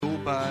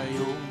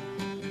bayou.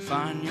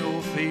 Find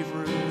your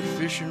favorite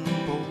fishing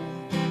pole.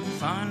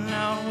 Find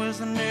out where's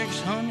the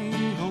next honey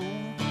hole.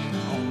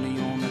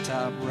 Only on the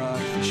Top Rod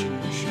Fishing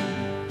Show.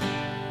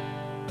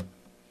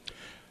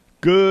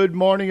 Good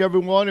morning,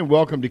 everyone, and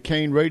welcome to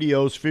KANE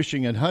Radio's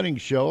Fishing and Hunting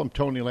Show. I'm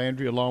Tony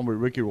Landry along with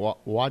Ricky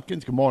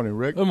Watkins. Good morning,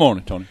 Rick. Good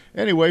morning, Tony.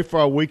 Anyway, for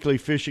our weekly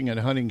fishing and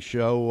hunting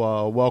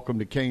show, welcome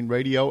to KANE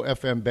Radio,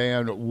 FM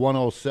band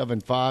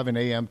 107.5 and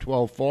AM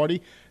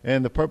 1240.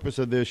 And the purpose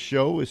of this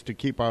show is to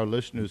keep our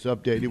listeners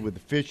updated with the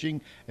fishing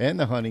and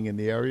the hunting in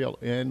the area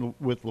and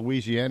with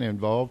Louisiana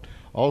involved.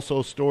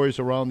 Also, stories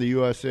around the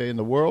USA and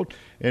the world.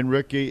 And,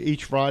 Ricky,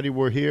 each Friday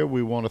we're here.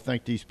 We want to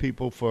thank these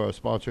people for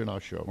sponsoring our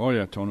show. Oh,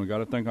 yeah, Tony. We got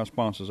to thank our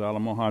sponsors,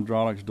 Alamo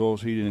Hydraulics,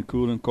 Doors Heating and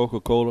Cooling,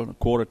 Coca-Cola, The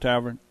Quarter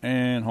Tavern,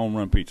 and Home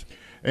Run Pizza.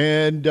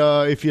 And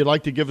if you'd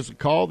like to give us a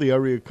call, the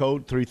area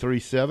code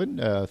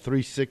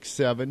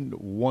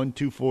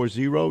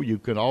 337-367-1240. You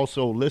can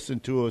also listen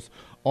to us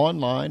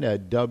online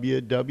at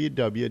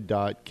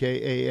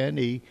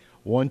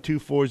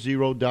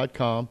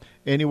www.kane1240.com.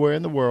 Anywhere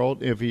in the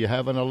world. If you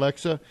have an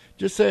Alexa,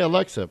 just say,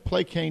 Alexa,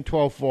 play KANE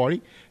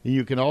 1240. And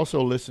you can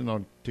also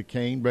listen to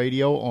KANE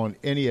Radio on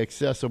any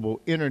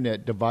accessible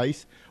Internet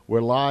device.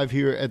 We're live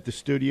here at the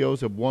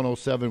studios of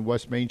 107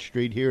 West Main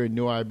Street here in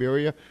New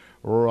Iberia,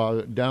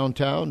 or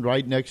downtown,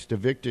 right next to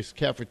Victor's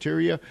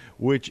Cafeteria,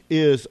 which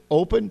is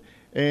open.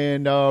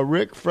 And,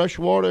 Rick,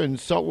 freshwater and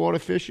saltwater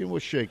fishing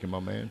was shaking, my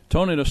man.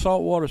 Tony, the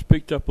saltwater's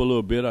picked up a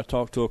little bit. I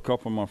talked to a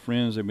couple of my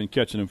friends. They've been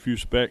catching a few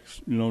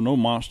specks, no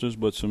monsters,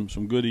 but some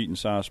good eating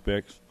size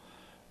specks.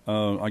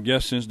 I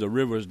guess since the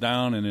river's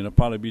down, and it'll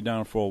probably be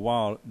down for a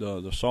while,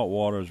 the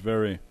saltwater is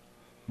very,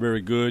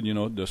 very good,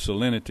 the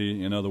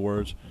salinity, in other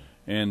words.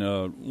 And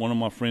one of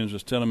my friends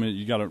was telling me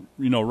you got to,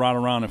 ride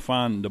around and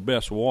find the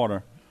best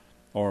water,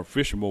 or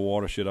fishable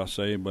water, should I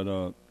say,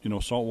 but,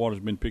 salt water's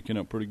been picking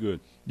up pretty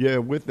good. Yeah,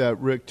 with that,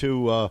 Rick,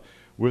 too,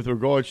 with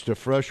regards to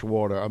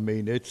freshwater, I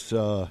mean, it's,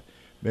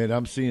 man,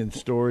 I'm seeing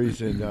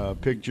stories and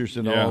pictures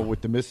and all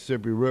with the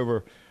Mississippi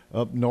River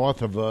up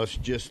north of us.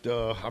 Just,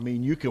 I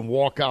mean, you can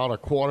walk out a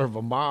quarter of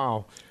a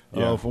mile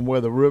from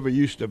where the river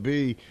used to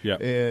be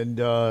and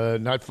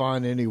not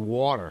find any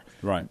water.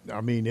 Right.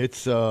 I mean,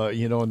 it's,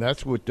 and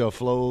that's what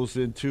flows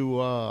into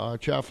our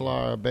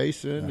Chafalaya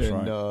Basin. That's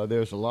and right.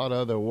 There's a lot of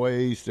other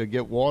ways to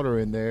get water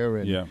in there.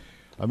 And,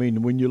 I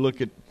mean, when you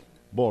look at,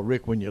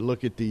 Rick, when you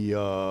look at the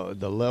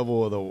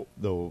level of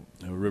the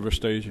river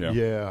stage,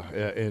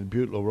 in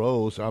Butte La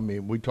Rose, I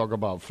mean, we talk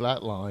about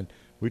flatline.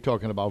 We're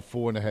talking about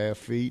 4.5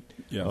 feet.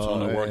 Yeah, it's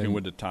only working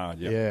with the tide.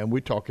 Yeah, and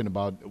we're talking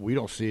about we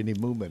don't see any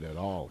movement at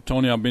all.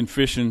 Tony, I've been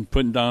fishing,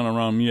 putting down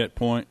around Miette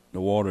Point.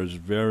 The water is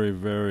very,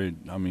 very,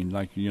 I mean,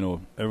 like,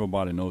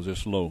 everybody knows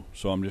it's low.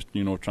 So I'm just,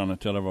 trying to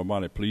tell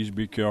everybody, please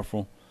be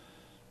careful.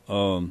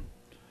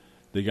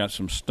 They got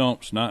some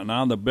stumps.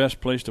 Now the best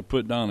place to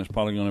put down is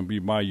probably going to be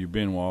Bayou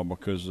Benoit,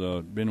 because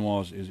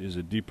Benoit is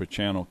a deeper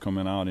channel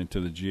coming out into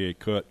the GA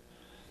Cut.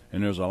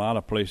 And there's a lot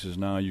of places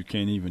now you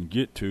can't even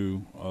get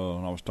to.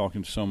 I was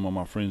talking to some of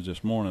my friends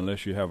this morning,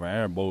 unless you have an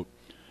airboat.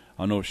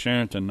 I know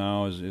Sharonton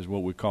now is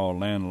what we call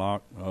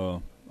landlocked.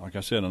 Like I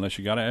said, unless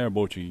you got an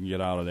airboat, you can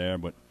get out of there.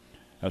 But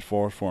as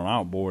far as for an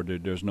outboard,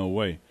 there's no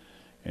way.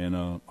 And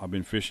I've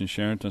been fishing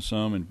Sharonton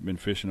some and been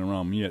fishing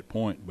around Miette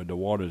Point, but the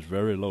water is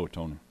very low,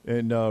 Tony.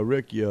 And,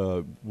 Rick,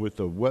 with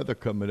the weather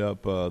coming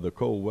up, the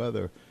cold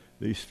weather,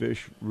 these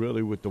fish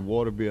really, with the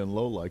water being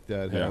low like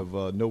that, have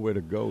nowhere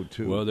to go,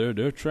 too. Well,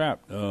 they're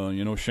trapped.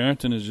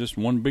 Sharonton is just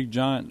one big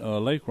giant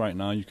lake right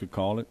now, you could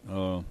call it.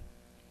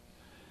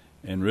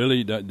 And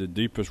really, the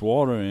deepest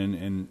water,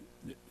 and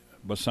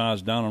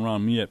besides down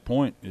around Miette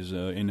Point, is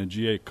in the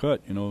GA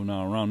Cut.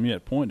 Now around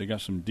Miette Point, they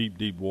got some deep,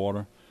 deep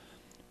water.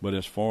 But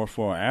as far as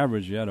for our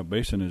average, the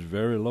basin is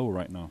very low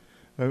right now.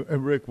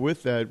 And Rick,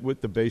 with that,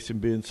 with the basin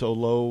being so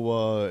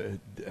low,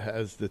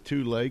 has the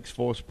two lakes,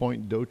 Force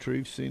Point and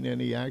Dauterive, seen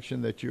any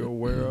action that you're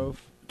aware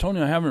of?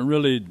 Tony, I haven't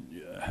really,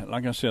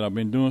 like I said, I've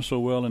been doing so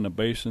well in the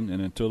basin,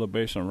 and until the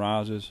basin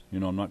rises,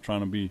 I'm not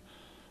trying to be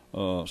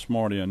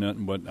smarty or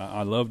nothing, but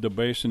I love the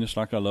basin. It's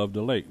like I love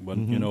the lake. But,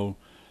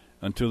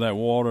 until that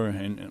water,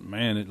 and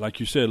man,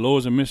 like you said, low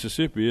as the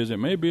Mississippi is, it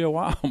may be a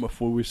while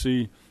before we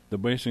see the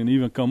basin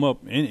even come up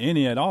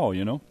any at all,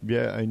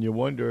 Yeah, and you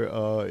wonder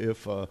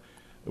if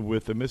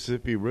with the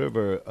Mississippi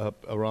River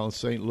up around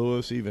St.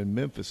 Louis, even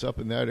Memphis, up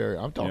in that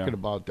area, I'm talking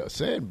about the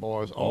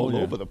sandbars all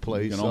over the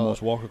place. You can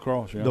almost walk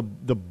across,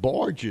 The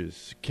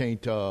barges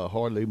can't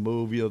hardly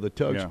move. The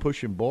tugs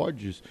pushing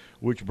barges,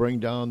 which bring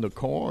down the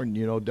corn,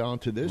 down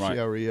to this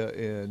area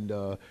and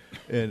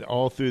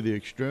all through the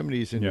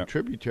extremities and the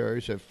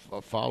tributaries that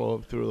follow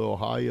up through the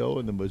Ohio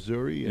and the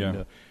Missouri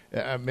and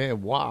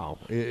man, wow.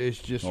 It's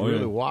just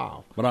really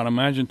wow. But I'd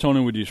imagine,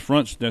 Tony, with these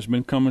fronts that's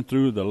been coming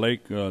through, the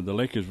lake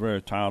is very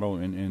tidal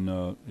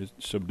and it's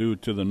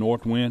subdued to the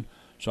north wind.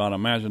 So I'd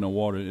imagine the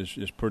water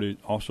is pretty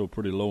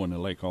low in the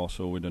lake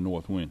also with the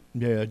north wind.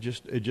 Yeah,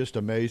 just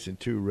amazing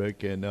too,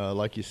 Rick. And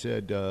like you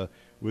said,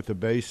 with the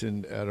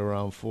basin at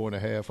around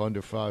 4.5,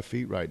 under 5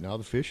 feet right now,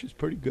 the fish is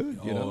pretty good.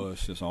 You know,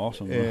 it's just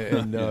awesome.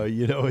 And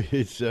you know,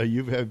 it's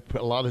you've had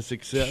a lot of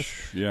success.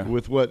 Yeah.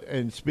 With what?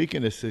 And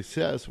speaking of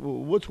success,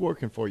 what's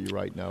working for you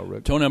right now,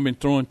 Rick? Tony, I've been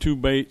throwing 2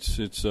 baits.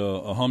 It's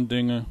a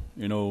humdinger,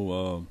 you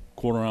know,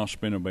 quarter-ounce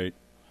spinnerbait,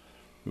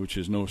 which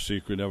is no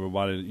secret.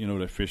 Everybody, you know,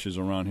 that fishes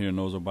around here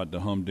knows about the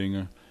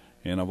humdinger.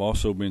 And I've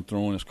also been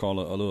throwing, it's called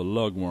a little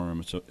lug worm.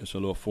 It's a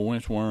little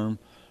 4-inch worm.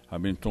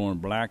 I've been throwing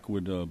black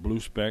with blue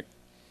speck.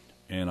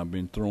 And I've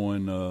been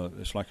throwing,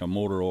 it's like a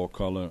motor oil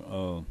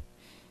color.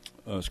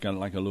 It's got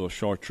like a little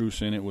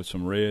chartreuse in it with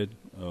some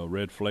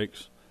red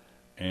flakes.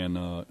 And,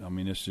 I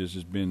mean, it's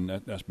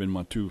been, that's been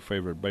my 2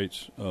 favorite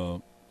baits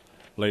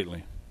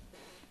lately.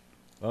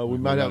 We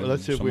might have,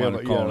 let's see if we have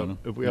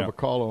a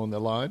caller on the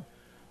line.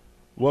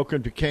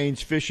 Welcome to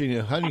Kane's Fishing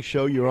and Hunting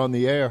Show. You're on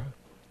the air.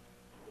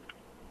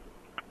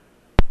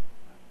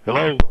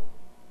 Hello.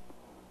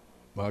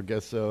 Well, I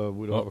guess we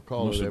don't have a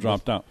caller. Must there. Have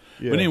dropped out.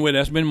 Yeah. But anyway,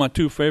 that's been my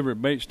 2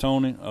 favorite baits,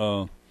 Tony.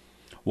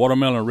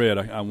 Watermelon red.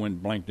 I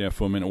went blank there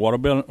for a minute.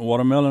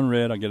 Watermelon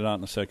red. I'll get it out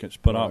in a second. It's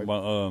put out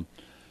by.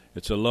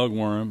 It's a lug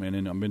worm, and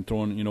then I've been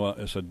throwing. You know,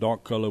 it's a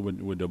dark color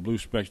with the blue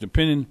specks.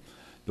 Depending,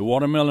 the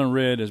watermelon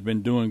red has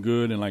been doing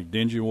good in like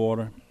dingy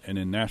water, and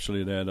then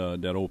naturally that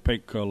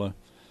opaque color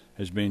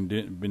has been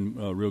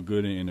real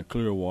good in the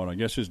clear water. I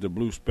guess it's the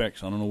blue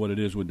specks. I don't know what it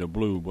is with the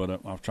blue, but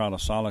I've tried a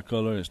solid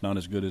color. It's not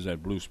as good as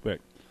that blue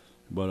speck.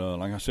 But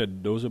like I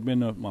said, those have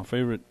been my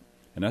favorite,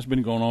 and that's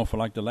been going on for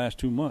like the last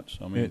 2 months.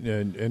 I mean,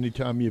 and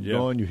anytime you've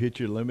gone, you hit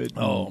your limit.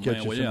 And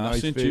catch some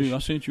nice fish. I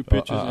sent you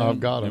pictures. I've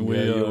got them.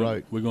 You're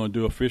right. We're going to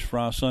do a fish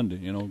fry Sunday.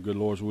 You know, good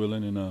Lord's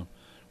willing, and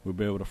we'll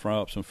be able to fry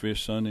up some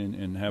fish Sunday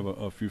and have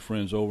a few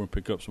friends over and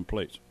pick up some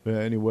plates.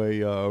 Anyway,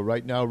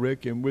 right now,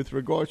 Rick, and with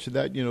regards to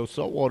that, you know,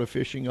 saltwater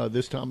fishing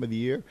this time of the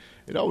year,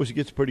 it always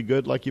gets pretty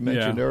good. Like you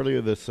mentioned earlier,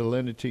 the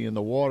salinity in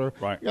the water.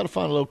 Right. You got to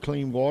find a little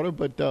clean water,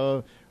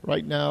 but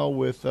right now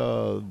with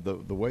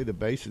the way the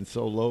basin's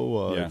so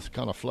low, it's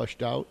kind of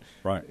flushed out.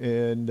 Right.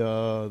 And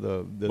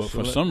but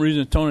for some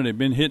reason, Tony, they've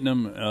been hitting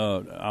them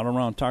out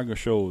around tiger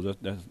shows.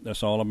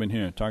 That's all I've been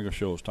hearing. Tiger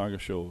shows.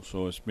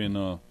 So it's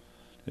been.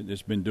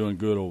 It's been doing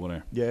good over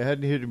there. Yeah, I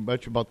hadn't heard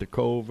much about the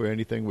Cove or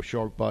anything with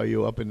Shark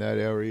Bayou up in that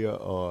area,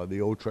 the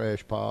old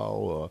trash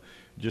pile,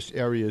 just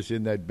areas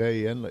in that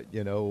Bay Inlet,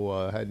 you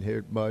know, hadn't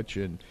heard much.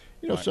 And,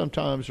 you know,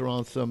 sometimes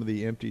around some of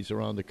the empties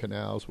around the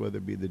canals, whether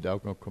it be the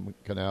Dalton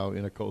Canal,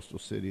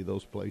 Intercoastal City,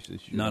 those places.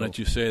 Now that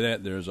you say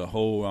that, there's a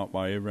hole out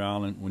by Avery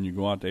Island. When you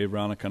go out to Avery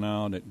Island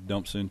Canal that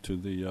dumps into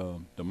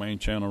the main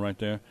channel right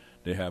there,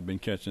 they have been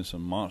catching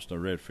some monster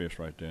redfish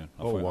right there.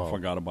 I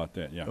forgot about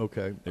that, yeah.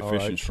 Okay. They're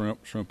fishing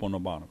shrimp on the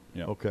bottom,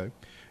 yeah. Okay.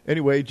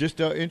 Anyway,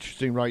 just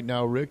interesting right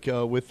now, Rick,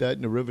 with that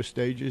in the river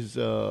stages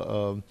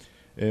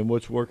and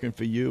what's working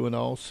for you and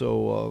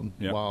also,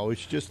 wow,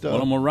 it's just... well,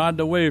 I'm going to ride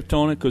the wave,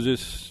 Tony, because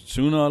it's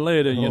sooner or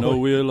later, you know,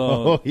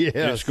 we'll...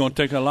 It's going to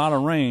take a lot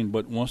of rain,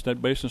 but once that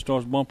basin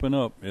starts bumping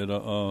up,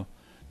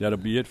 that'll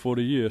be it for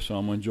the year, so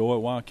I'm going to enjoy it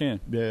while I can.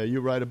 Yeah,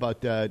 you're right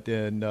about that.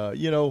 And,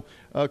 you know,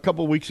 a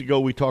couple of weeks ago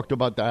we talked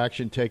about the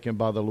action taken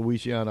by the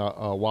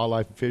Louisiana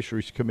Wildlife and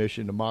Fisheries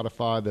Commission to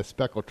modify the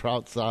speckled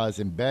trout size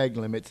and bag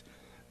limits.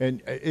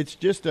 And it's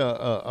just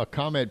a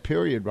comment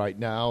period right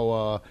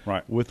now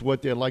with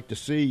what they'd like to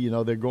see. You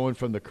know, they're going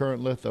from the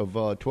current length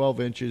of 12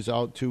 inches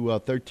out to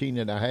 13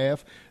 and a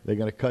half. They're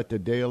going to cut the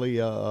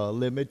daily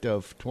limit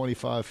of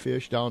 25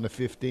 fish down to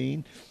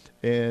 15.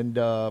 And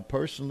I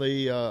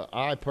personally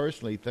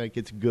think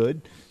it's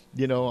good.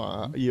 You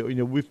know, you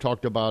know, we've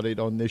talked about it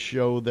on this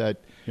show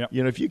that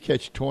you know, if you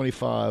catch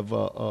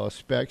 25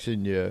 specks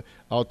and you're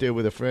out there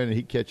with a friend and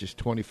he catches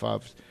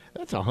 25,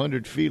 that's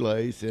 100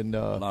 fillets and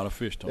a lot of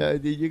fish.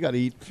 You got to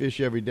eat fish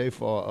every day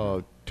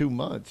for 2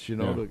 months, you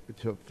know,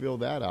 to fill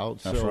that out.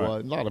 That's so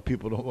right. A lot of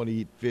people don't want to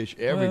eat fish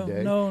every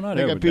day. No, not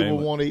every day. People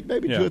want to eat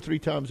maybe 2 or 3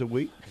 times a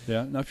week.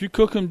 Yeah. Now, if you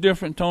cook them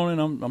different,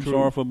 Tony, and I'm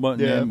sorry for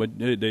butting in, but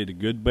they're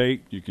good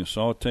bake. You can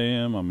saute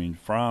them. I mean,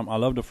 fry them. I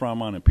love to fry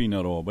mine in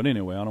peanut oil. But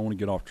anyway, I don't want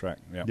to get off track.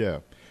 Yeah.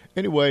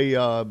 Anyway,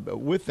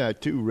 with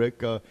that too,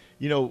 Rick,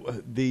 you know,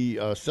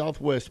 the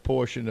southwest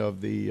portion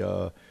of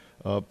the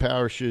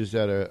parishes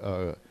that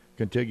are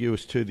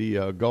contiguous to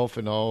the Gulf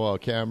and all,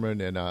 Cameron,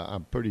 and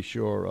I'm pretty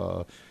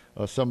sure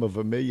some of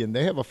Vermilion,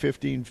 they have a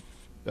 15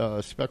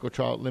 speckled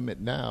trout limit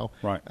now.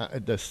 Right.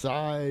 The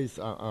size,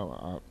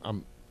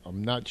 I'm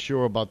not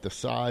sure about the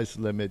size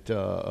limit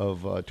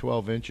of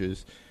 12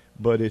 inches,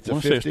 but it's I a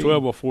 15. Say it's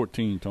 12 or a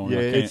 14, Tony.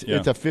 Yeah, it's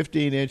a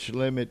 15-inch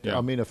limit. Yeah.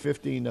 I mean, a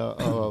 15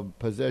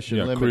 possession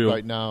limit creel.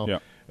 right now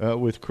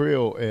with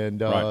creel.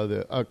 And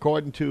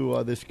according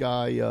to this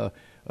guy,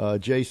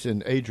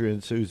 Jason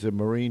Adrians, who's a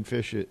marine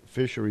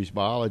fisheries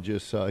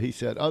biologist, he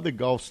said other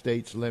Gulf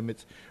states'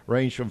 limits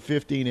range from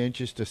 15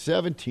 inches to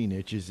 17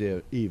 inches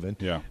even,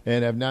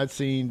 and have not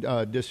seen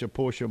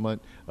disapportionment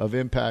of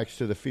impacts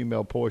to the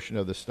female portion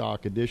of the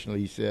stock.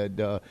 Additionally, he said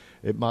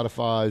it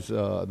modifies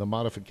the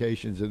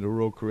modifications in the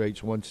rule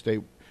creates one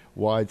state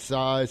wide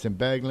size and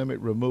bag limit,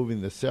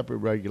 removing the separate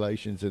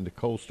regulations in the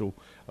coastal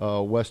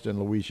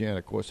western Louisiana.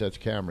 Of course, that's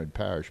Cameron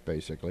Parish,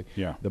 basically.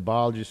 Yeah. The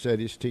biologist said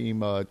his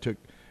team took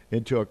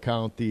into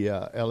account the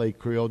L.A.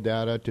 Creole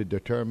data to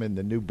determine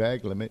the new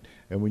bag limit.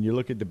 And when you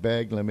look at the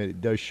bag limit,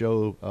 it does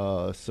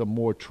show some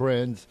more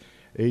trends.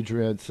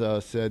 Adrian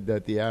said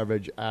that the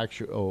average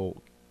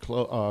actual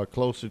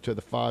closer to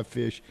the 5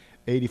 fish,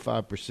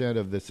 85%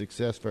 of the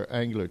success for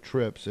angler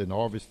trips and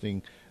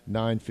harvesting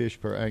 9 fish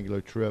per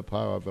angler trip.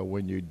 However,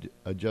 when you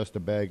adjust the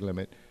bag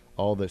limit,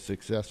 all the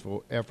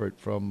successful effort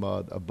from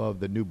above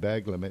the new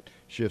bag limit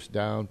shifts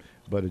down,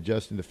 but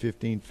adjusting to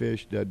 15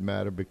 fish doesn't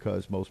matter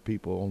because most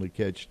people only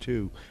catch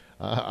 2.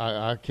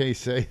 I can't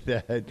say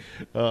that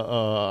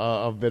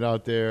I've been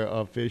out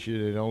there fishing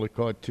and only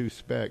caught 2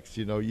 specks.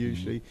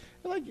 Usually,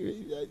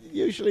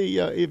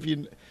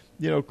 if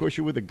of course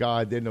you're with a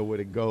guide, they know where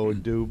to go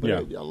and do. But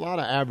a lot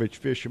of average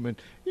fishermen,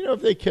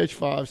 if they catch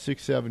 5,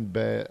 6, 7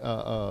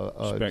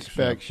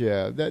 specks,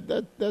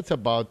 that's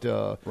about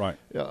right.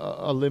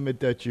 A limit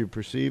that you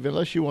perceive,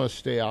 unless you want to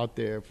stay out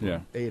there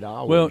for 8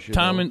 hours. Well,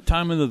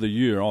 timing of the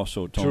year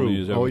also, Tony, True.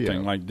 is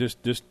everything. Like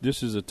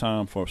this is a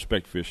time for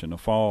speck fishing. The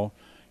fall,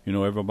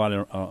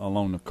 everybody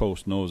along the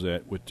coast knows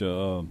that. With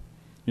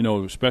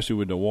especially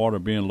with the water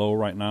being low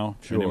right now,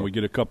 sure. And then we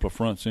get a couple of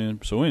fronts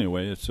in. So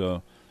anyway, it's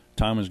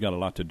timing's got a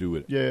lot to do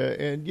with it. Yeah,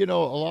 and a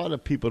lot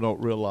of people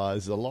don't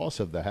realize the loss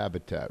of the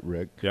habitat,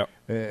 Rick. Yep.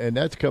 And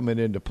that's coming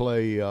into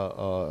play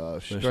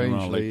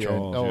strangely.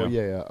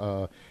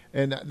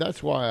 And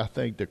that's why I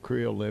think the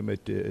creel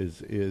limit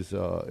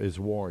is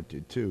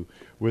warranted too.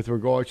 With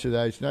regards to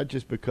that, it's not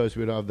just because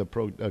we don't have the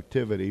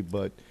productivity,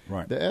 but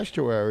right. The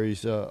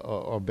estuaries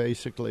are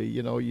basically,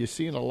 you're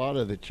seeing a lot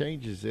of the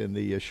changes in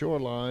the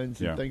shorelines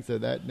and things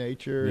of that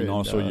nature, and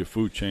also your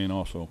food chain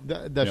also.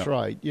 That's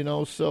right.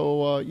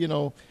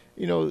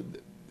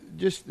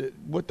 Just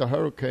what the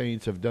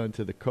hurricanes have done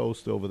to the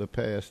coast over the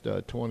past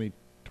 20,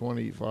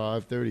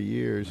 25, 30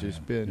 years has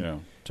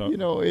been,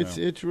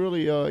 it's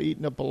really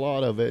eaten up a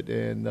lot of it.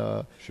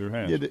 And sure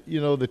has.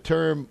 The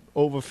term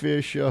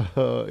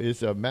overfish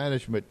is a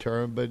management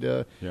term, but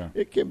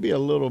it can be a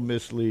little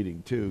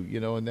misleading too,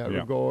 in that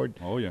regard.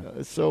 Oh,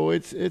 yeah. So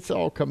it's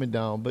all coming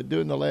down. But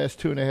during the last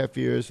 2.5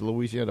 years, the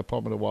Louisiana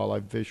Department of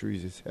Wildlife and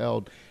Fisheries has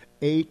held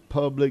 8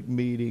 public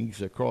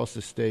meetings across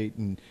the state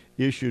and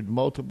issued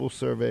multiple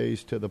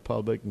surveys to the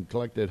public and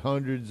collected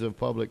hundreds of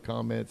public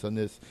comments on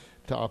this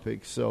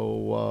topic.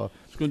 So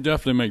it's going to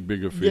definitely make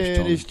bigger fish.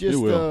 Tony. It's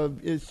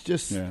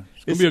just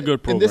it's going to be a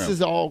good program. And this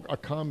is all a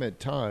comment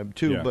time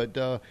too. Yeah. But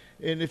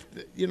and if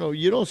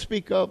you don't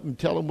speak up and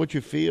tell them what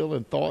you feel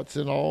and thoughts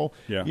and all,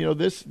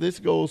 this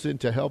goes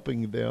into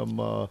helping them.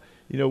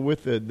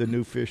 With the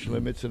new fish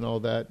limits and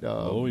all that.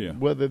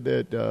 Whether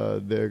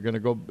they're going to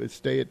go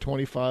stay at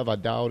 25, I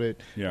doubt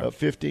it.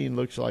 15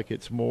 looks like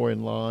it's more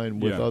in line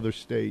with other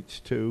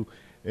states too.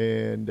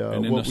 And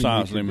then the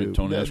size limit,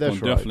 Tony, that's going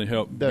to definitely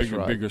help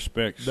bigger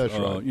specs. That's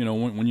right.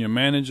 When you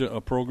manage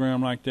a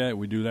program like that,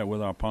 we do that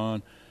with our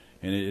pond,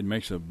 and it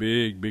makes a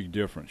big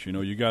difference.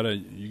 You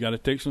gotta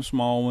take some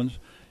small ones.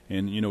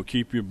 And,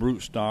 keep your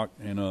brute stock.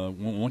 And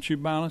once you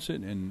balance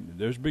it, and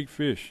there's big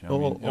fish. I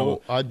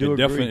do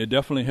agree. It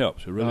definitely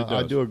helps. It really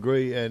does. I do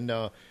agree. And,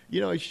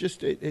 it's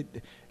just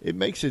it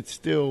makes it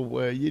still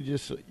where you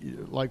just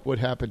like what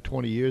happened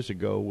 20 years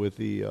ago with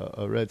the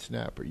red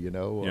snapper,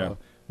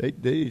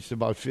 They used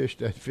to fish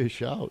that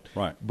fish out.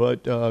 Right.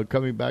 But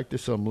coming back to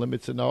some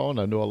limits and all,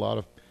 and I know a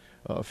lot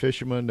of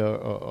fishermen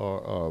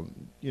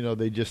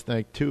they just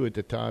think 2 at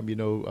the time,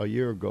 a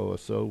year ago or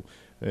so.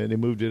 And they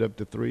moved it up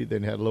to 3.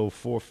 Then had a little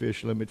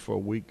 4-fish limit for a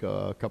week,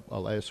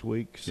 last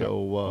week.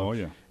 So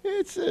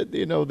it's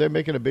they're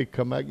making a big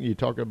comeback. You're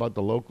talking about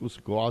the locals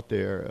who go out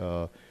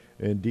there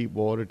in deep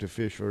water to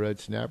fish for red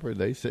snapper.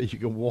 They say you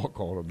can walk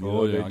on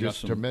them. They're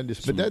just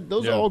tremendous. But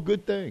those are all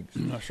good things.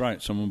 That's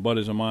right. Some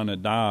buddies of mine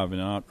that dive,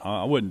 and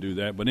I wouldn't do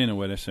that. But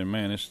anyway, they say,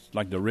 man, it's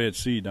like the Red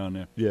Sea down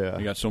there. Yeah,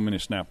 you got so many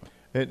snapper.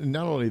 And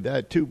not only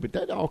that, too, but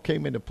that all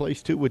came into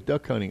place, too, with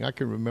duck hunting. I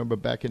can remember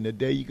back in the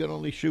day, you could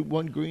only shoot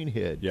 1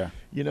 greenhead. Yeah.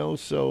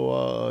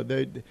 So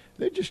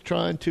they're just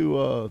trying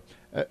to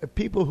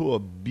people who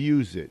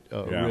abuse it,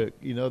 Rick,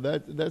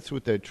 that's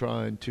what they're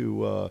trying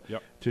to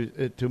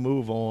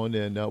move on.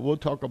 And we'll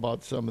talk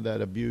about some of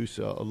that abuse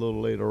a little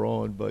later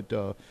on. But,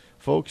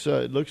 folks,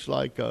 it looks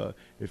like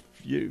if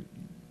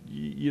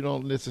you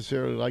don't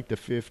necessarily like the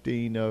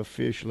 15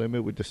 fish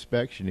limit with the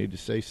specs, you need to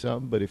say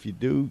something. But if you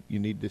do, you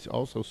need to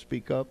also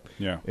speak up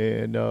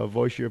and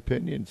voice your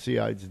opinion, see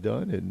how it's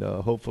done. And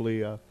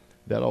hopefully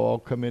that'll all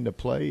come into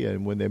play.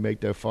 And when they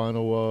make their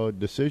final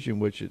decision,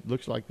 which it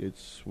looks like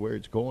it's where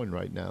it's going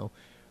right now,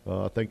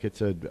 I think it's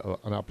an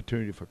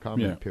opportunity for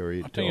comment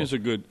period. I think it's a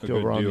good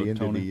around deal, the end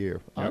Tony. of the year.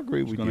 I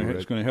agree with you.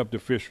 It's going to help the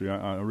fishery.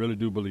 I really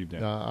do believe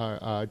that.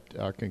 I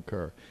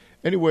concur.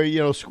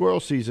 Anyway, squirrel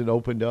season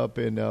opened up,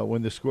 and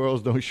when the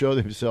squirrels don't show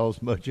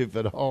themselves much, if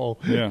at all,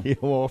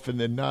 often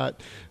than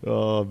not,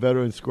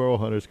 veteran squirrel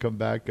hunters come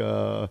back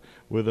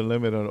with a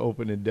limit on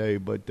opening day.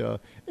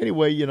 But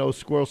anyway,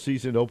 squirrel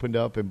season opened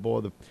up, and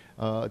boy,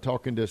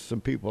 talking to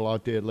some people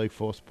out there at Lake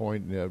Forest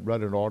Point, and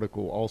read an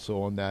article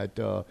also on that.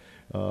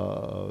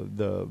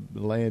 The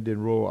land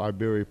in rural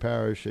Iberia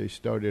Parish, they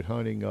started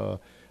hunting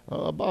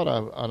about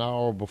an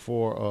hour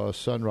before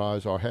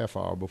sunrise, or half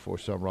hour before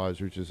sunrise,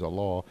 which is a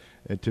law,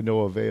 and to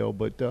no avail.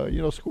 But,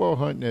 squirrel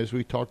hunting, as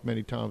we talked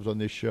many times on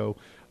this show,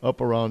 up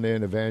around there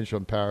in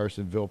Evangeline Parish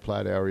and Ville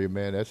Platte area,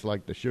 man, that's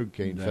like the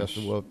sugarcane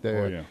festival up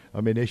there. Oh, yeah.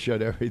 I mean, they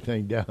shut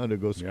everything down to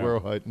go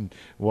squirrel hunting,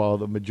 while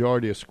the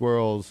majority of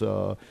squirrels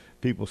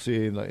people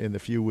see in the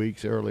few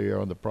weeks earlier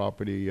on the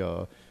property,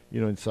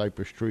 in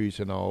cypress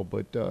trees and all.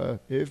 But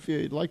if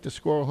you like to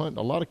squirrel hunt,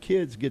 a lot of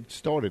kids get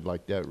started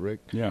like that, Rick.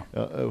 Yeah.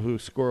 Who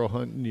squirrel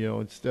hunting,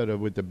 instead of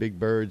with the big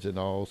birds and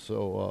all.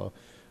 So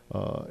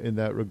in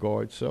that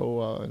regard.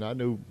 So and I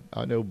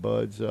know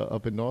buds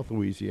up in North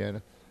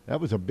Louisiana. That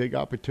was a big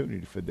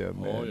opportunity for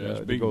them,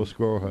 man, to go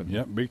squirrel hunting.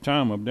 Yeah, big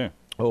time up there.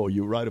 Oh,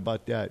 you're right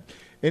about that.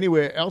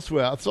 Anyway,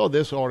 elsewhere, I saw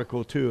this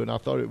article too, and I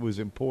thought it was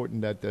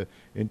important that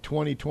in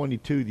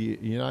 2022, the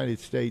United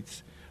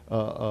States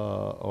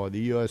or the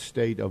U.S.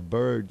 State of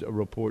Birds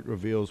report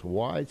reveals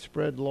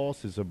widespread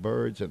losses of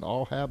birds in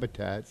all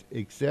habitats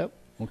except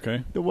the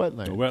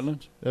wetlands. The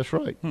wetlands? That's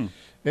right.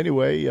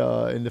 Anyway,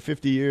 in the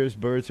 50 years,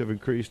 birds have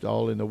increased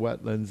all in the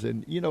wetlands.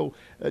 And,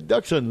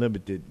 Ducks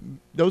Unlimited,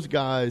 those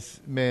guys,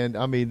 man,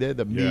 I mean, they're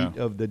the meat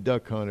of the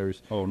duck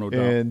hunters. Oh, no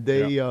doubt. And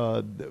they,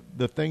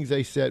 the things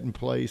they set in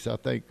place, I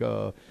think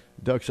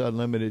Ducks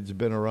Unlimited's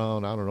been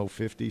around, I don't know,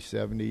 50,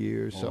 70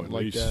 years, something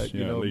like that.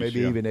 Maybe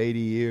even 80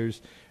 years.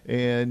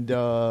 And,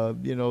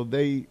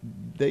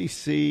 they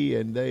see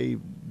and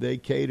they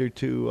cater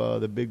to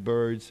the big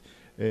birds.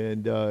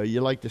 And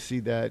you like to see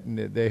that. And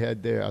they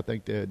had I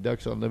think the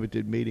Ducks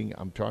Unlimited meeting.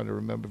 I'm trying to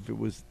remember if it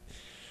was,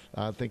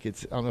 I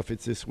don't know if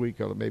it's this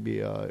week or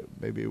maybe I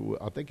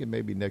think it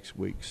may be next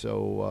week.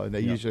 So and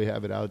they usually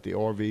have it out at the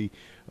RV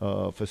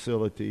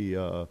facility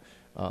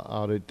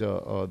out at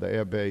the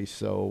air base.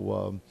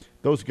 So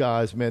those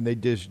guys, man, they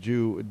just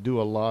do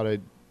a lot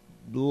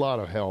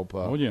of help.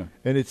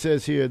 And it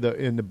says here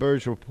in the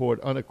Birds report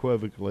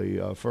unequivocally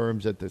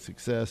affirms that the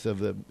success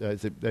of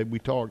we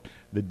talked,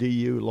 the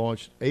DU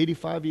launched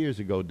 85 years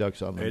ago.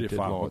 Ducks Unlimited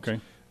launched. Okay.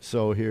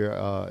 So here,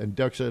 and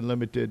Ducks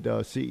Unlimited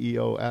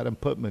CEO Adam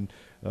Putman,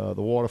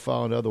 the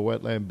waterfowl and other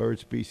wetland bird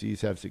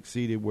species have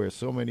succeeded where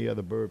so many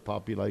other bird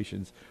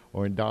populations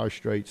are in dire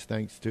straits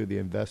thanks to the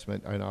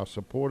investment in our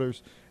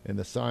supporters and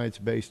the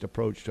science-based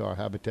approach to our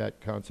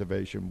habitat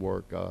conservation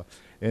work.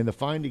 And the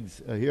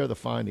findings, here are the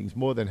findings.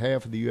 More than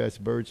half of the U.S.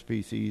 bird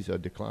species are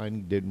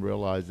declining. Didn't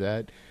realize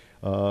that.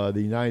 The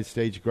United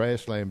States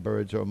grassland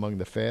birds are among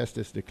the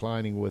fastest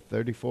declining, with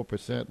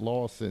 34%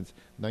 lost since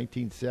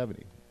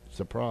 1970.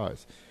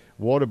 Surprise.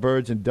 Water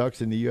birds and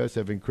ducks in the U.S.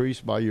 have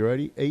increased by, you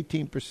ready,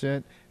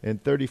 18%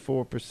 and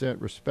 34%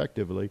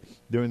 respectively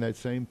during that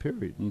same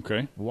period.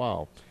 Okay.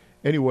 Wow.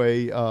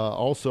 Anyway,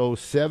 also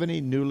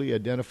 70 newly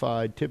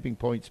identified tipping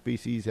point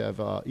species have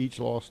each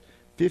lost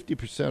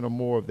 50% or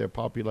more of their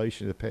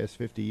population in the past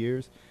 50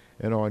 years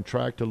and are on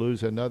track to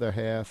lose another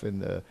half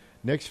in the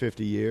next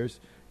 50 years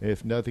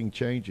if nothing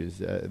changes.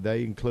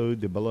 They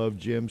include the beloved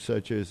gems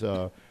such as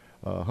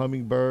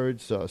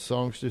hummingbirds,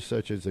 songsters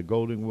such as the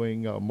golden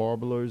wing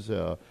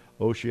marblers,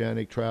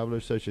 oceanic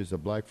travelers such as the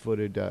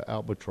black-footed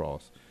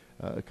albatross.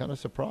 Kind of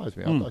surprised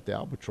me. I thought the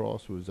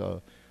albatross was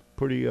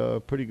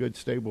pretty good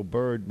stable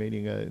bird,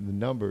 meaning in the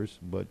numbers,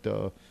 but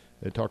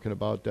they're talking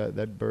about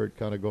that bird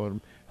kind of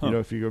going.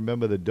 If you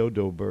remember, the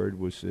dodo bird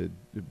was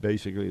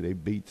basically they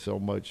beat so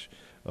much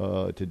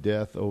to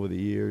death over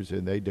the years,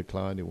 and they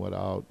declined and went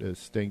out.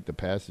 Stink, the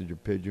passenger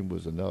pigeon,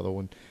 was another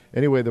one.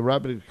 Anyway, the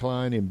rapid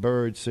decline in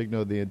birds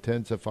signal the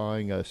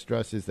intensifying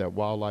stresses that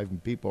wildlife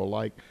and people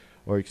alike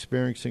are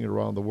experiencing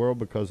around the world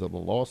because of the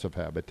loss of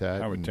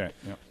habitat.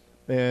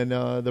 And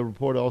the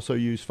report also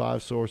used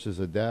 5 sources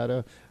of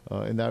data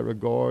in that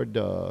regard.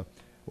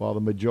 While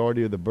the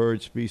majority of the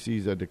bird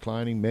species are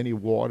declining, many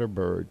water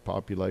bird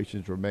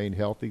populations remain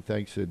healthy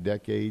thanks to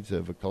decades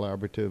of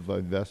collaborative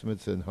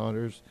investments in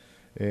hunters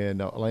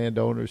and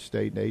landowners,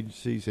 state and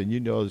agencies. And you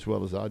know as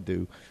well as I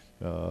do,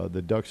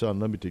 the Ducks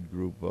Unlimited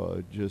group,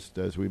 just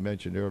as we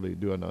mentioned earlier,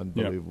 do an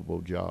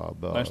unbelievable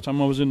job. Last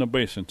time I was in the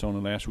basin, Tony,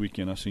 last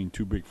weekend, I seen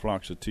 2 big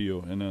flocks of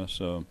teal, and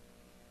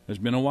it's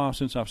been a while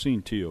since I've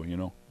seen teal,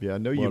 Yeah, I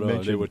know you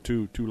mentioned they were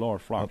two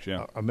large flocks.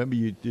 I remember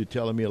you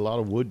telling me a lot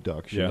of wood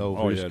ducks.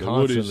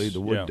 Constantly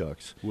the wood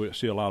ducks. We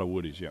see a lot of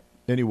woodies. Yeah.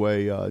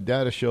 Anyway,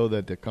 data show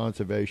that the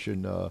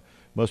conservation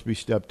must be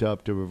stepped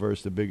up to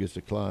reverse the biggest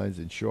declines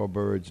in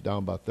shorebirds,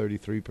 down by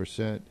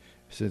 33%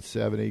 since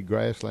 70.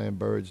 Grassland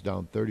birds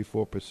down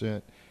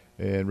 34%,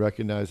 and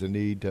recognize the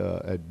need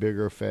at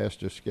bigger,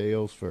 faster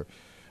scales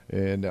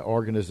and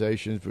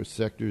organizations with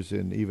sectors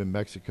in even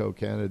Mexico,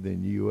 Canada,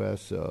 and the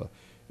U.S.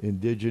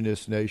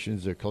 Indigenous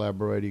nations are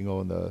collaborating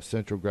on the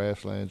Central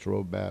Grasslands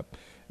Roadmap.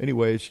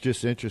 anyway, it's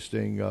just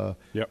interesting.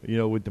 Yep.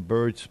 With the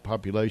birds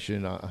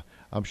population,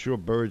 I'm sure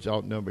birds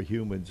outnumber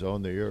humans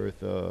on the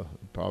earth,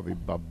 probably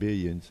by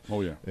billions.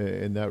 Oh yeah.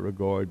 In that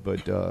regard,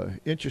 but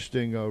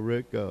interesting,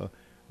 Rick.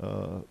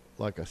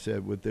 Like I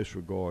said, with this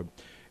regard.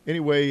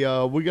 Anyway,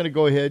 we're going to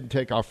go ahead and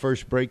take our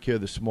first break here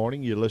this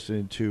morning. You're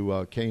listening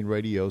to KANE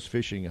Radio's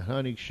Fishing and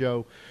Hunting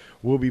Show.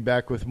 We'll be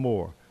back with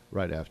more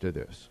right after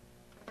this.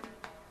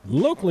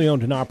 Locally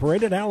owned and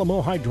operated,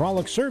 Alamo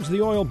Hydraulics serves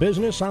the oil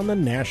business on the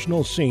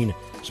national scene.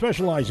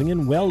 Specializing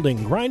in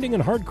welding, grinding,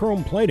 and hard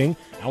chrome plating,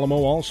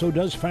 Alamo also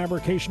does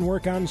fabrication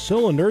work on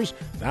cylinders,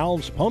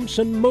 valves, pumps,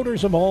 and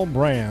motors of all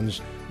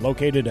brands.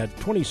 Located at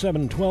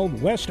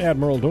 2712 West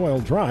Admiral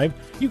Doyle Drive,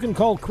 you can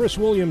call Chris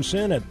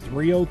Williamson at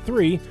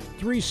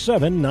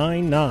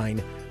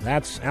 303-3799.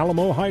 That's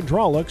Alamo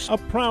Hydraulics, a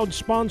proud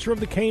sponsor of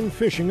the KANE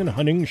Fishing and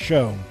Hunting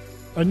Show.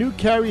 A new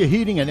Carrier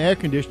heating and air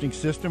conditioning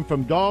system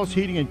from Dawes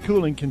Heating and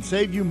Cooling can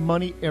save you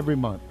money every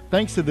month.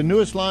 Thanks to the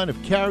newest line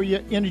of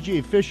Carrier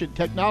energy-efficient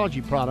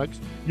technology products,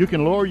 you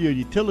can lower your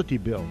utility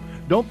bill.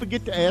 Don't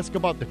forget to ask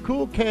about the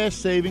cool cash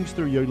savings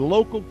through your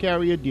local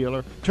Carrier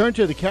dealer. Turn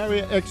to the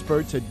Carrier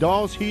experts at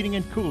Dawes Heating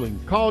and Cooling.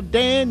 Call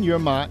Dan, you're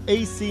my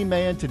AC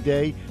man,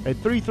 today at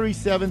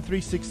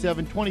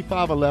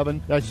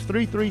 337-367-2511. That's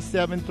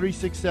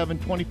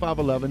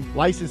 337-367-2511.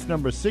 License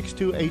number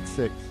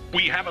 6286.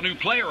 We have a new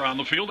player on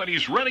the field, and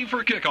he's ready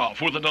for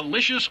kickoff with a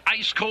delicious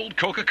ice-cold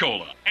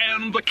Coca-Cola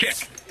and the kick.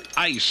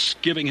 Ice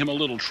giving him a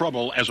little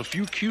trouble as a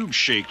few cubes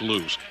shake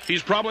loose.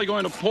 He's probably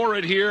going to pour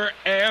it here,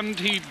 and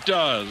he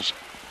does.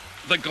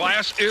 The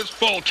glass is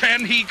full.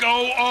 Can he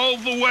go all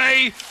the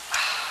way?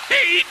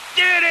 He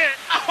did it!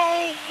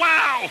 Oh,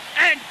 wow!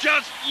 And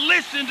just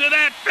listen to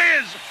that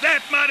fizz!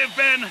 That might have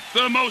been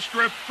the most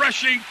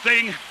refreshing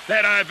thing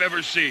that I've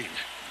ever seen.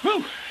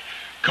 Whew!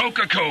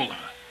 Coca-Cola.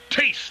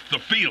 Taste the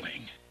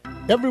feeling.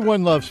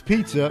 Everyone loves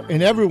pizza,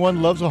 and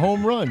everyone loves a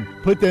home run.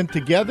 Put them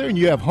together, and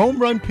you have home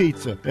run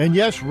pizza. And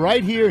yes,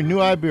 right here in New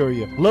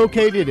Iberia,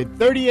 located at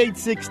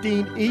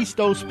 3816 East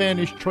Old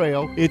Spanish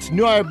Trail, it's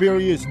New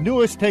Iberia's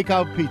newest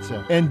takeout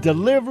pizza, and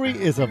delivery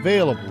is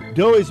available.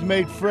 Dough is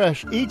made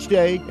fresh each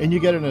day, and you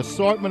get an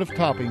assortment of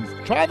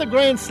toppings. Try the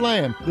Grand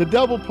Slam, the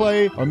Double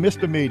Play, or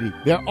Mr. Meaty.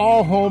 They're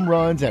all home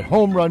runs at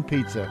Home Run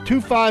Pizza.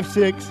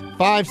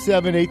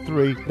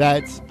 256-5783.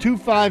 That's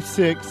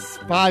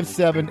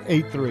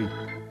 256-5783.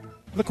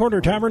 The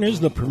Quarter Tavern is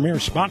the premier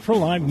spot for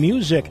live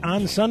music.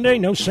 On Sunday,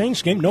 no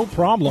Saints game, no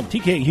problem.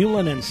 TK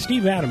Hewlin and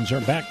Steve Adams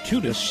are back 2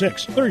 to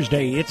 6.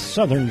 Thursday, it's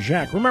Southern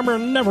Jack. Remember,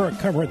 never a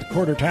cover at the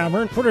Quarter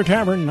Tavern. Quarter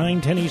Tavern,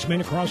 910 East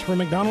Main, across from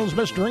McDonald's.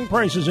 Best drink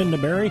prices in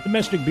DeBerry.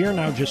 Domestic beer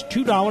now just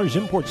 $2.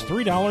 Imports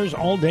 $3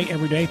 all day,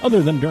 every day,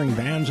 other than during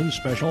bans and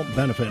special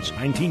benefits.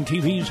 19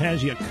 TVs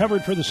has you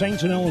covered for the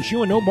Saints and LSU,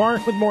 and no bar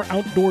with more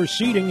outdoor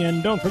seating.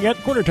 And don't forget,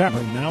 Quarter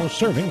Tavern now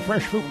serving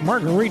fresh fruit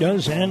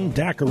margaritas and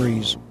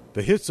daiquiris.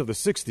 The hits of the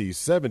 60s,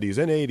 70s,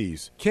 and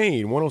 80s.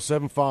 KANE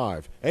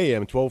 107.5,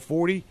 AM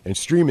 1240, and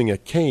streaming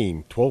at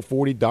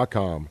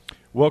KANE1240.com.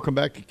 Welcome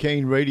back to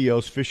KANE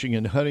Radio's Fishing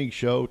and Hunting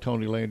Show.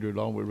 Tony Landry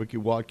along with Ricky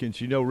Watkins.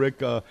 You know,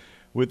 Rick,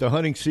 with the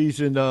hunting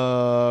season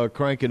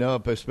cranking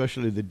up,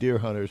 especially the deer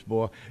hunters,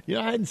 boy,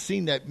 I hadn't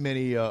seen that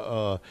many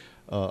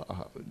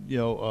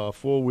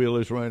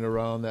four-wheelers running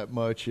around that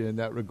much in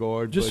that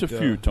regard. Just a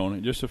few, Tony,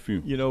 just a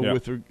few.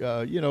 With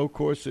of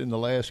course, in the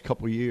last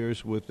couple of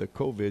years with the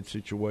COVID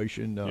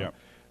situation,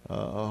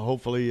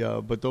 hopefully,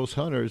 but those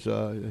hunters,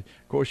 of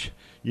course,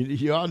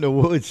 you're out in the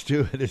woods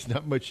too. There's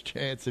not much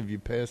chance of you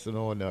passing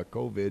on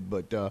COVID,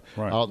 but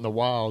out in the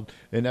wild,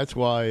 and that's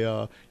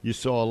why you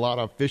saw a lot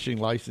of fishing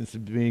licenses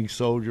being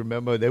sold.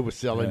 Remember, they were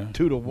selling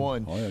 2 to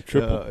 1. Oh, yeah,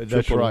 triple.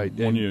 That's triple right.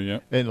 1 year,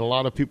 yeah. And a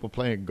lot of people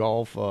playing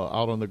golf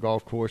out on the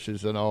golf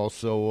courses, and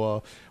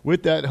also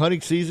with that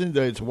hunting season,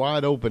 it's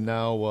wide open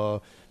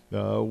now.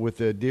 With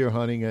the deer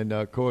hunting, and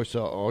of course,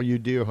 all you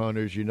deer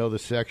hunters, the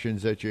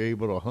sections that you're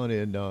able to hunt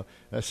in.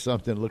 That's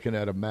something. Looking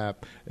at a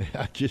map,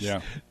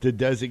 to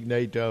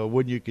designate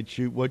when you could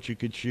shoot, what you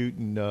could shoot,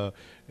 and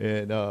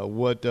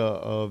what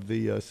of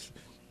the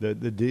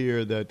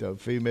deer that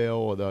female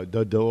or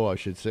the doe, I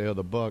should say, or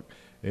the buck,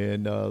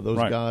 and those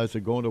guys are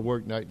going to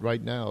work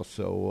right now.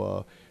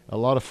 So a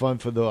lot of fun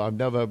for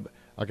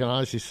I can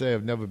honestly say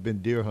I've never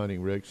been deer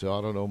hunting, Rick, so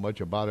I don't know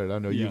much about it. I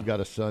know you've got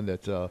a son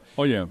that's that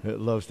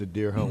loves to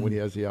deer hunt when he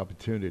has the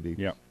opportunity.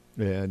 Yeah.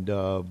 And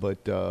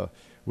but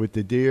with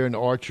the deer and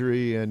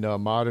archery and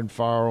modern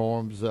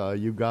firearms,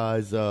 you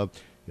guys to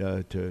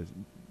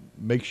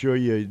make sure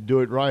you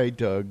do it right.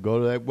 Go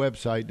to that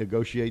website,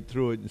 negotiate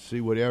through it, and see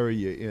what area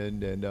you're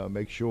in, and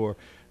make sure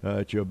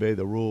that you obey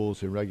the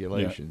rules and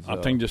regulations. Yeah.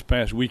 I think this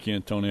past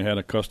weekend, Tony, had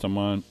a customer of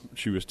mine.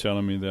 She was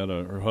telling me that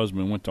her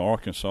husband went to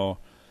Arkansas,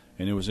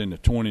 and it was in the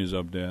 20s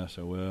up there.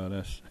 So, well,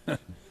 that's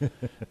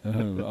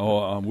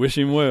I wish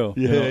him well.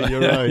 Yeah,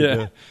 you're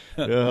right.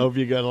 I hope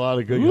you got a lot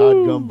of good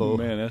hot gumbo.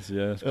 Man, that's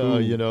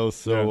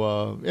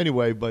cool.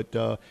 Anyway,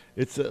 but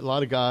it's a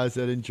lot of guys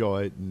that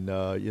enjoy it. And,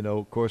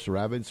 of course,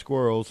 rabbit and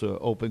squirrels are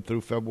open through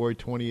February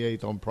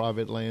 28th on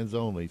private lands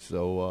only.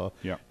 So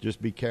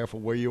just be careful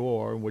where you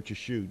are and what you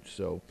shoot.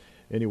 So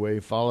anyway,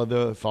 follow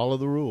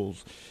the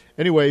rules.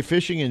 Anyway,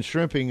 fishing and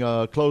shrimping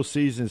closed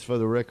seasons for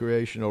the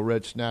recreational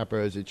red snapper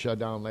as it shut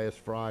down last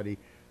Friday.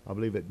 I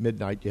believe at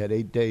midnight. You had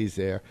 8 days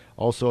there.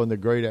 Also in the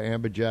greater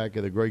amberjack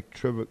and the great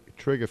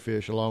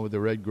triggerfish, along with the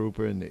red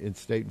grouper in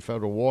state and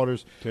federal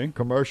waters. Okay.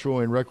 Commercial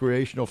and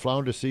recreational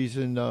flounder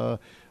season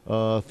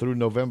through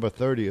November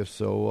 30th.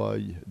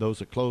 So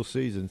those are closed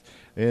seasons.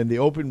 And the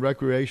open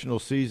recreational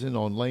season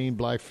on lane,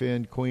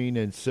 blackfin, queen,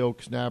 and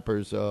silk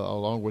snappers,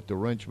 along with the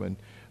wrenchman,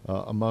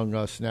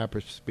 among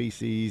snapper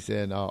species,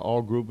 and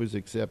all groupers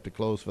except the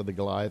close for the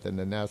Goliath and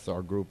the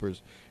Nassau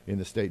groupers in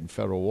the state and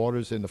federal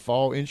waters. In the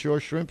fall inshore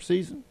shrimp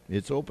season,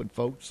 it's open,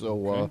 folks,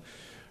 so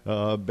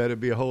better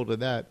be a hold of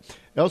that.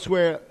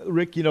 Elsewhere,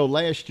 Rick,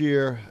 last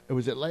year,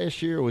 was it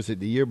last year or was it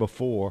the year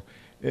before?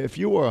 If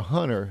you were a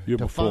hunter,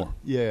 if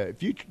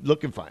you're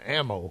looking for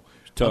ammo,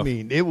 tough. I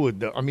mean,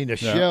 the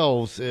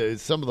shelves,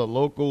 some of the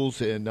locals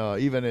and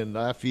even in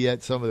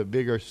Lafayette, some of the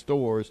bigger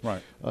stores.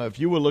 Right. If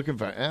you were looking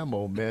for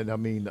ammo, man, I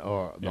mean,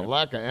 the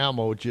lack of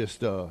ammo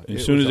just.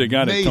 As soon as they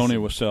got it, Tony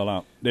would sell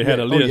out. They had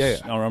a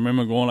list. I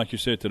remember going, like you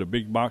said, to the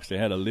big box. They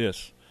had a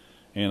list.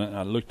 And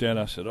I looked at it,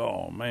 I said,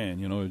 oh,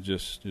 man,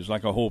 it's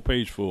like a whole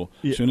page full.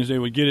 Yeah. As soon as they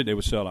would get it, they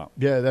would sell out.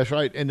 Yeah, that's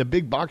right. And the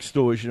big box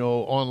stores,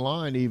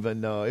 online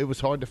even, it was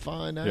hard to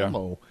find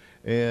ammo.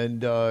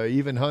 And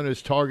even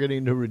hunters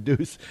targeting to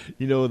reduce,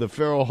 the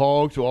feral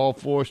hogs were all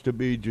forced to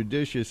be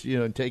judicious,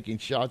 in taking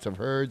shots of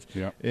herds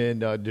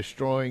and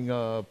destroying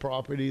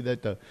property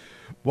that the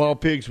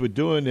wild pigs were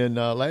doing. And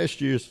last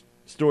year's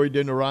story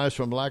didn't arise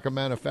from lack of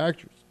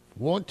manufacturers.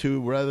 Want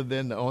to rather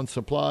than on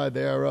supply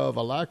thereof,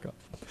 a lack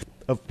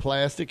of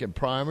plastic and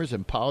primers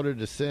and powder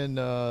to send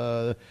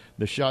the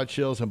shot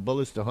shells and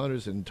bullets to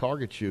hunters and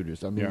target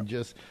shooters. I mean,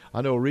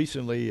 I know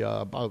recently,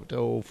 about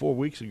 4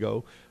 weeks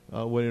ago,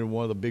 went in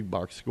one of the big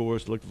box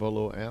stores looking for a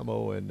little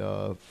ammo and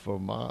for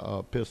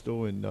my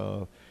pistol, and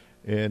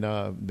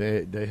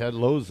they had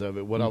loads of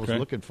it, what I was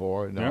looking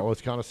for. And I was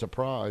kind of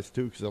surprised,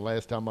 too, because the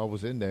last time I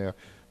was in there,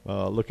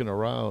 looking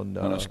around.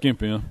 It's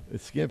skimpy, huh?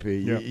 It's skimpy.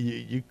 Yeah.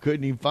 You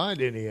couldn't even find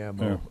any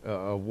ammo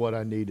of what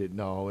I needed.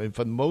 No, and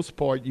for the most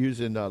part,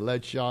 using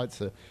lead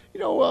shots.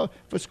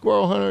 For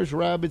squirrel hunters,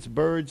 rabbits,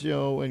 birds,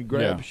 and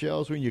grab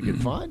shells when you can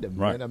find them.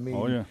 Right. Man. I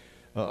mean,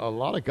 a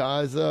lot of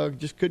guys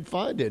just couldn't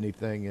find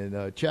anything.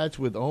 And chats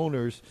with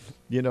owners,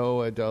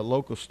 at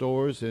local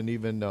stores and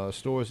even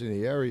stores in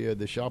the area,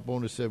 the shop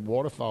owner said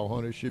waterfowl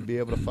hunters should be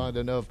able to find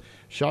enough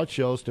shot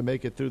shells to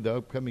make it through the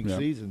upcoming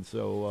season.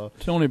 So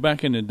it's only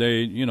back in the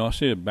day, I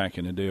said back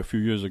in the day, a few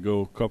years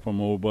ago, a couple of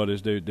my old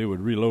buddies, they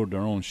would reload their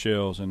own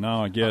shells. And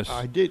now I guess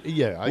I did.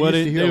 Yeah, I used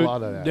to hear a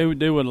lot of that.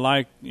 They would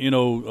like, a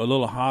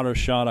little hotter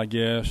shot, I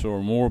guess,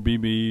 or more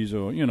BBs,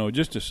 or,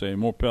 just to say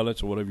more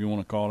pellets or whatever you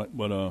want to call it.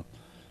 But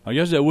I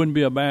guess that wouldn't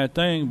be a bad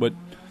thing,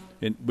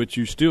 but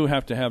you still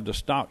have to have the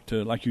stock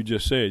to, like you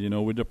just said,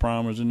 with the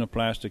primers and the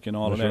plastic and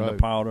all of that, and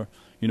the powder,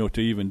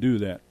 to even do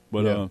that.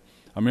 But I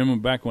remember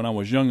back when I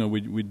was younger,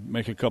 we'd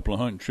make a couple of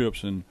hunting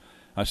trips, and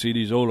I see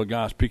these older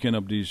guys picking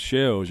up these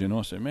shells,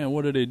 I said, man,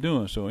 what are they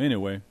doing? So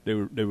anyway, they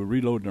would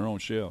reload their own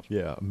shells.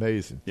 Yeah,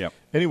 amazing. Yeah.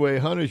 Anyway,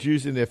 hunters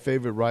using their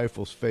favorite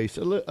rifles face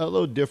a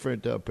little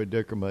different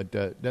predicament.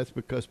 That's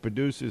because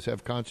producers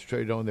have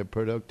concentrated on their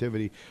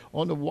productivity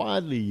on the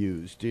widely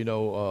used, and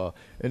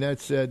that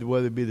said,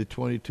 whether it be the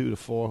 22 to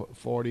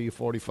 40,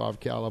 45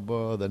 caliber,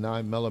 or the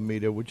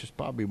 9mm, which is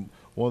probably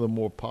one of the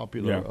more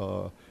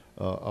popular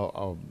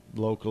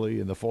locally,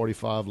 and the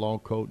 45 long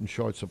coat and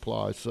short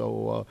supply.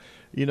 So,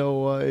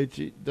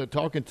 they're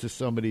talking to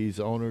some of these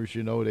owners,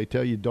 they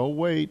tell you don't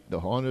wait. The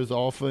hunters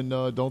often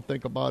don't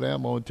think about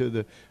ammo until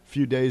the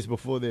few days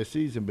before their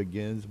season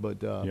begins. But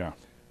they're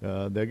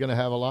going to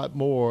have a lot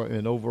more,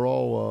 and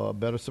overall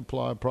better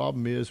supply.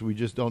 Problem is we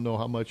just don't know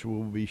how much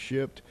will be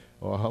shipped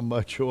or how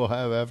much we'll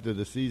have after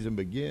the season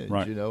begins,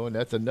 right. And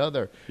that's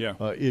another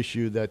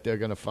issue that they're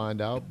going to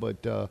find out.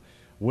 But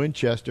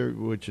Winchester,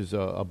 which is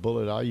a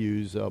bullet I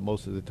use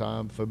most of the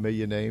time,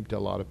 familiar name to a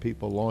lot of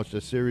people, launched a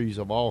series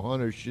of all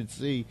hunters should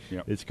see.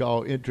 Yep. It's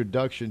called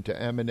Introduction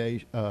to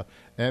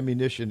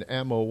Ammunition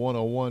Ammo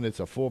 101. It's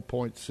a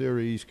 4-point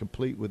series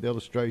complete with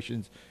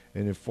illustrations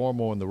and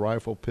informal on the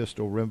rifle,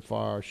 pistol,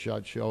 rimfire,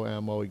 shot shell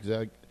ammo,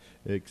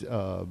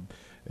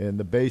 and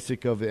the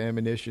basic of the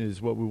ammunition is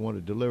what we want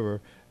to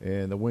deliver.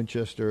 And the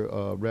Winchester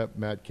rep,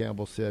 Matt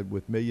Campbell, said,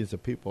 with millions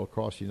of people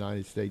across the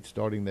United States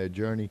starting their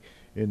journey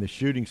in the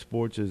shooting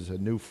sports as a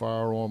new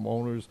firearm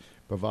owners,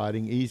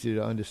 providing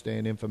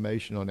easy-to-understand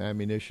information on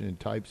ammunition and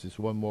types is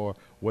one more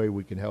way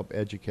we can help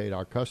educate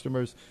our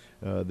customers.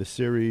 The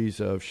series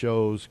of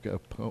shows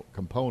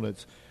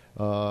components,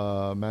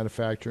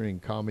 manufacturing,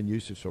 common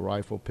uses for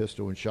rifle,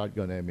 pistol, and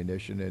shotgun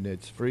ammunition, and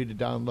it's free to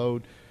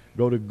download.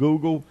 Go to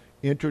Google,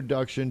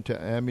 Introduction to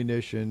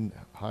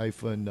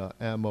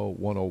Ammunition-Ammo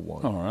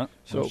 101. All right.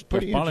 So that's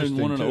pretty probably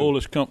interesting, one of the too.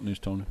 oldest companies,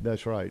 Tony.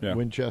 That's right. Yeah.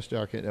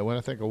 Winchester. When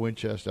I think of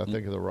Winchester, I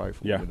think of the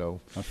rifle. Yeah, you know.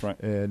 that's right.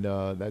 And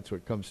that's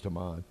what comes to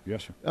mind.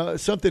 Yes, sir.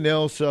 Something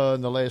else in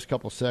the last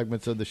couple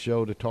segments of the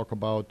show to talk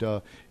about.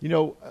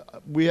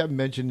 We haven't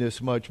mentioned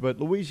this much,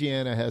 but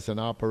Louisiana has an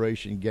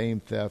Operation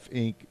Game Theft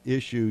Inc.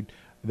 issued.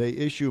 They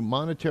issue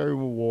monetary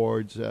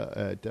rewards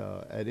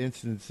at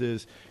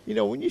instances. You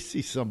know, when you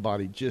see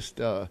somebody just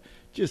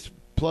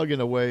plugging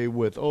away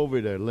with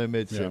over their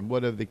limits and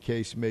whatever the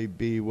case may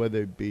be,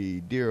 whether it be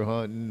deer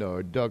hunting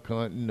or duck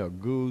hunting or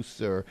goose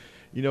or,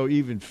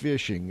 even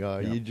fishing.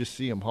 You just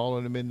see them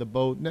hauling them in the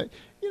boat. And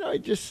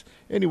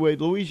anyway,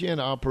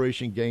 Louisiana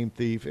Operation Game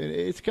Thief, and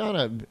it's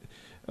kind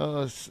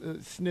of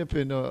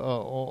snipping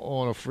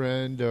on a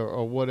friend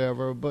or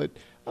whatever, but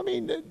I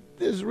mean,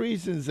 there's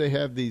reasons they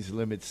have these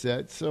limits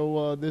set,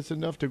 so there's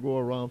enough to go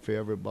around for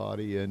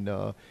everybody and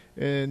to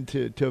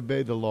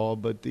obey the law.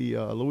 But the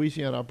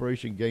Louisiana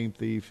Operation Game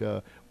Thief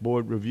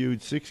Board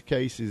reviewed 6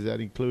 cases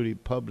that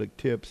included public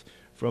tips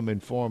from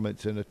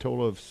informants, and a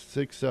total of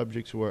 6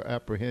 subjects were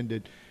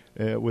apprehended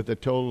with a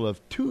total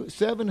of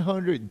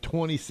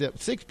 727,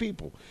 6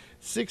 people.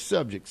 6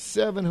 subjects,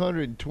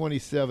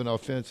 727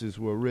 offenses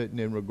were written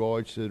in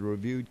regards to the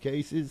reviewed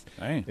cases.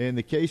 Dang. And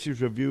the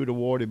cases reviewed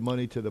awarded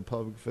money to the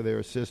public for their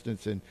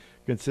assistance and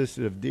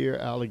consisted of deer,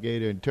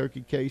 alligator, and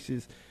turkey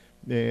cases.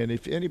 And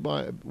if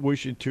anybody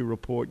wishing to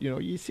report,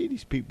 you see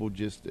these people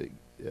just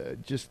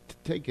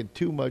taking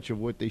too much of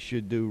what they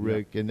should do,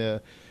 Rick.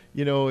 And,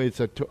 it's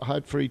a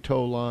hot-free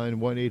toll line,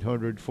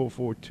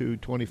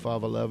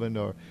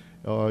 1-800-442-2511,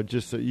 or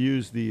just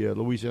use the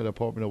Louisiana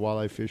Department of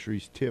Wildlife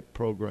Fisheries TIP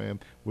program,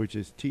 which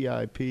is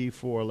TIP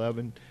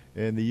 411.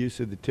 And the use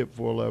of the TIP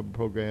 411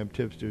 program,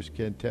 tipsters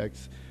can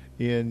text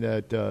in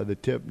at the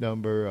TIP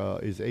number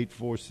is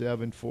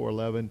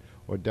 847-411,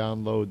 or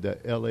download the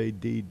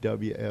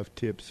LADWF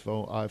TIPS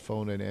phone,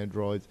 iPhone and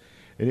Androids.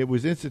 And it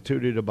was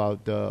instituted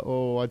about,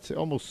 I'd say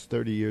almost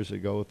 30 years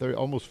ago,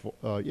 almost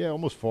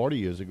 40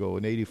 years ago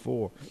in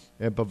 '84,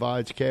 and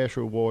provides cash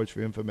rewards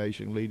for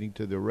information leading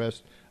to the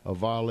arrest of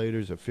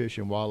violators of fish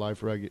and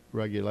wildlife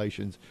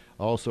regulations.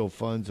 Also,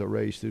 funds are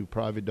raised through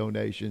private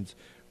donations,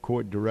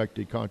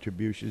 court-directed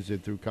contributions,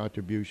 and through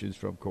contributions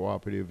from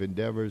cooperative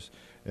endeavors,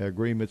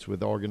 agreements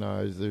with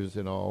organizers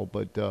and all.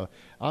 But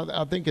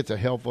I think it's a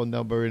helpful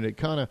number, and it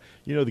kind of,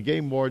 the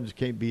game wardens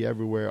can't be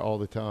everywhere all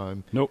the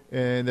time. Nope.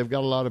 And they've got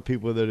a lot of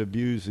people that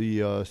abuse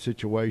the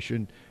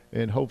situation,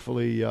 and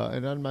hopefully,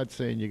 and I'm not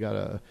saying you got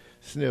to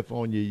sniff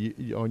on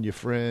your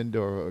friend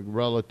or a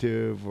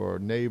relative or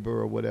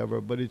neighbor or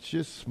whatever, but it's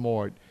just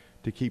smart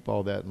to keep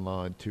all that in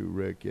line too,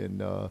 Rick.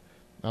 And I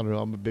don't know,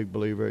 I'm a big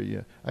believer.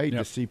 I hate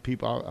to see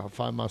people. I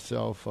find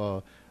myself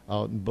out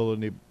in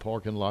Bulleney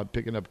parking lot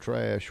picking up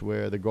trash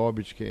where the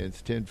garbage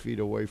can's 10 feet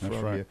away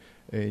from you,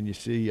 and you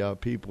see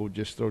people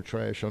just throw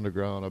trash on the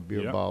ground, or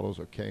beer bottles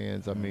or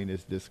cans. I mean,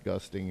 it's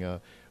disgusting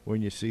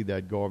when you see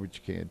that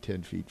garbage can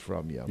 10 feet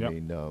from you. I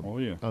mean,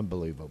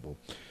 unbelievable.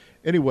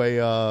 Anyway,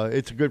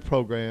 it's a good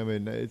program,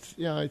 and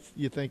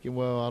you're thinking,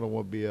 well, I don't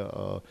want to be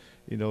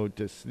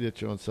to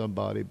snitch on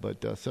somebody,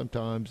 but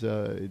sometimes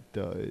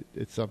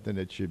it's something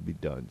that should be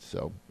done.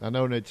 So I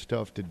know that it's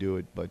tough to do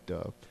it, but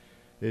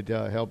it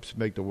helps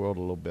make the world a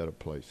little better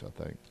place, I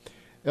think.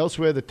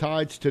 Elsewhere, the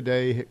tides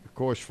today, of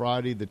course,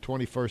 Friday, the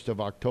 21st of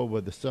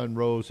October, the sun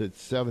rose at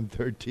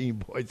 7:13.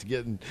 Boy, it's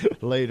getting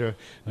later.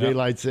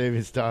 Daylight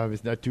savings time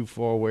is not too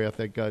far away. I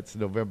think it's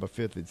November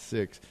 5th at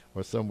 6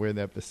 or somewhere in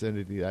that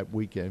vicinity that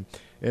weekend.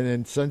 And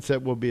then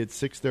sunset will be at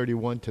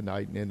 6:31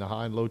 tonight. And in the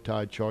high and low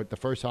tide chart, the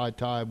first high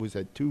tide was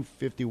at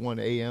 2:51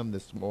 a.m.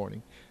 this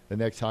morning. The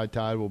next high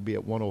tide will be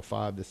at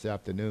 1:05 this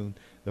afternoon.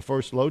 The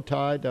first low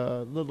tide,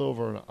 a little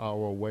over an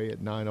hour away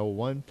at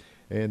 9:01.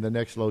 And the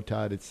next low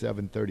tide at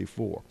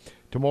 7:34.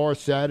 Tomorrow,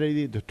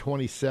 Saturday, the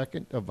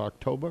 22nd of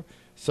October,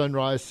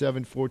 sunrise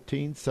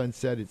 7:14,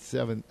 sunset at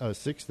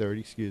 6:30.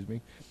 Excuse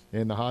me.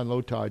 And the high and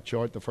low tide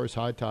chart, the first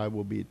high tide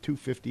will be at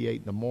 2:58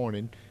 in the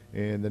morning,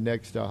 and the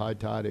next high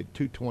tide at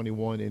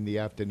 2:21 in the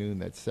afternoon.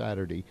 That's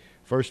Saturday.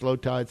 First low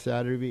tide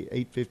Saturday,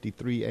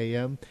 8:53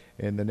 a.m.,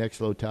 and the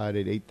next low tide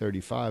at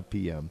 8:35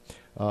 p.m.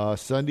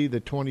 Sunday,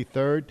 the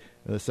 23rd,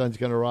 the sun's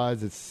going to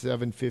rise at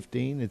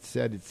 7:15. It's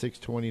set at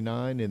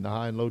 6:29 in the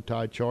high and low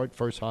tide chart.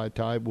 First high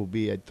tide will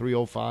be at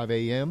 3:05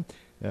 a.m.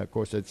 Of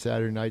course, that's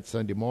Saturday night,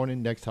 Sunday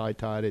morning. Next high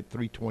tide at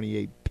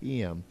 3:28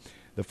 p.m.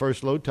 The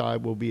first low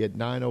tide will be at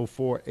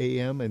 9:04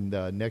 a.m. and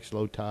the next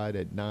low tide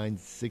at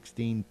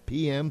 9:16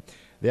 p.m.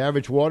 The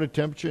average water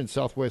temperature in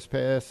Southwest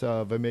Pass,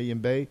 Vermilion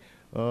Bay,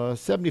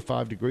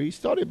 75 degrees.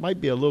 Thought it might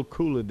be a little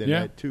cooler than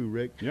that too,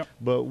 Rick. Yep.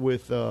 But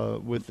with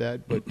the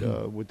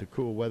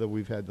cool weather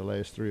we've had the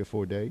last 3 or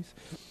 4 days.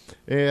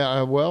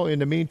 Well, in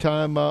the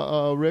meantime,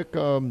 Rick,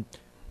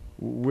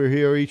 we're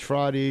here each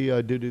Friday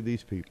due to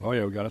these people. Oh,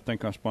 yeah, we got to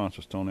thank our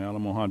sponsors, Tony.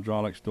 Alamo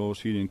Hydraulics,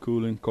 Doors, Heating and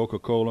Cooling,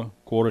 Coca-Cola,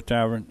 Quarter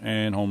Tavern,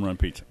 and Home Run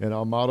Pizza. And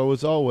our motto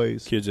is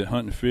always, kids that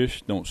hunt and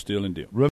fish, don't steal and deal.